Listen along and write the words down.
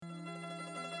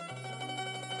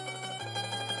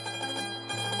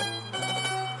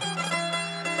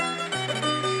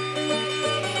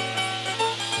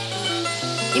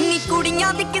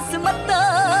ਕੁੜੀਆਂ ਦੀ ਕਿਸਮਤ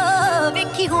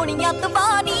ਵੇਖੀ ਹੋਣੀਆਂ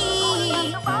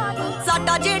ਤਬਾਨੀ,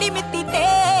 ਸਾਡਾ ਜਿਹੜੀ ਮਿੱਤੀ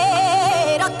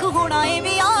ਤੇ ਰੱਖ ਹੋਣਾ ਏ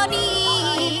ਵਿਆਹ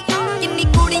ਨੀ। ਕਿੰਨੀ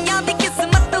ਕੁੜੀਆਂ ਦੀ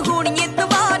ਕਿਸਮਤ ਹੋਣੀ ਏ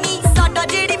ਤਬਾਨੀ, ਸਾਡਾ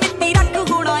ਜਿਹੜੀ ਮਿੱਤੀ ਰੱਖ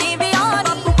ਹੋਣਾ ਏ ਵਿਆਹ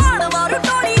ਨੀ। ਭਾਣ ਵਾਰੂ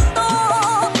ਟੋਲੀ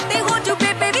ਤੋਂ ਤੇ ਹੋ ਜੂ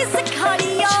ਬੇਬੇ ਵੀ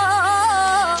ਸਿਖਾੜੀਆ,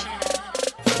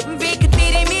 ਵੇਖ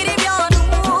ਤੇਰੇ ਮੇਰੇ ਵਿਆਹ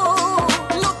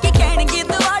ਨੂੰ ਲੋਕੀ ਕਹਿਣਗੇ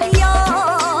ਦਿਵਾਲੀਆ।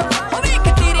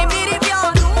 ਵੇਖ ਤੇਰੇ ਮੇਰੇ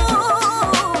ਵਿਆਹ ਨੂੰ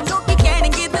ਲੋਕੀ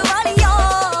ਕਹਿਣਗੇ ਦਿਵਾਲੀਆ।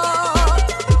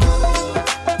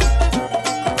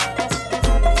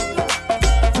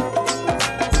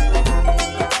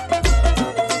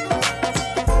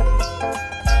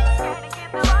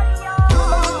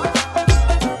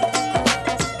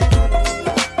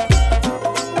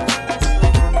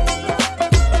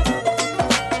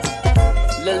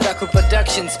 Lil Raku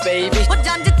Productions, baby. ਉਹ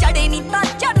ਜੰਜ ਚੜੇ ਨੀ ਤਾਂ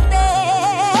ਚੜਦੇ,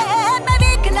 ਮੈਂ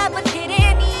ਵੇਖ ਲੈ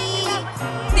ਬਥੇਰੇ ਨੀ।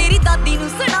 ਤੇਰੀ ਦਾਦੀ ਨੂੰ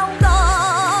ਸੁਣਾਉਂਗਾ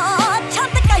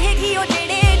ਛੱਤ ਕਹੇਗੀ ਉਹ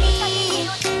ਜਿਹੜੇ ਨੀ।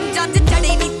 ਜੰਜ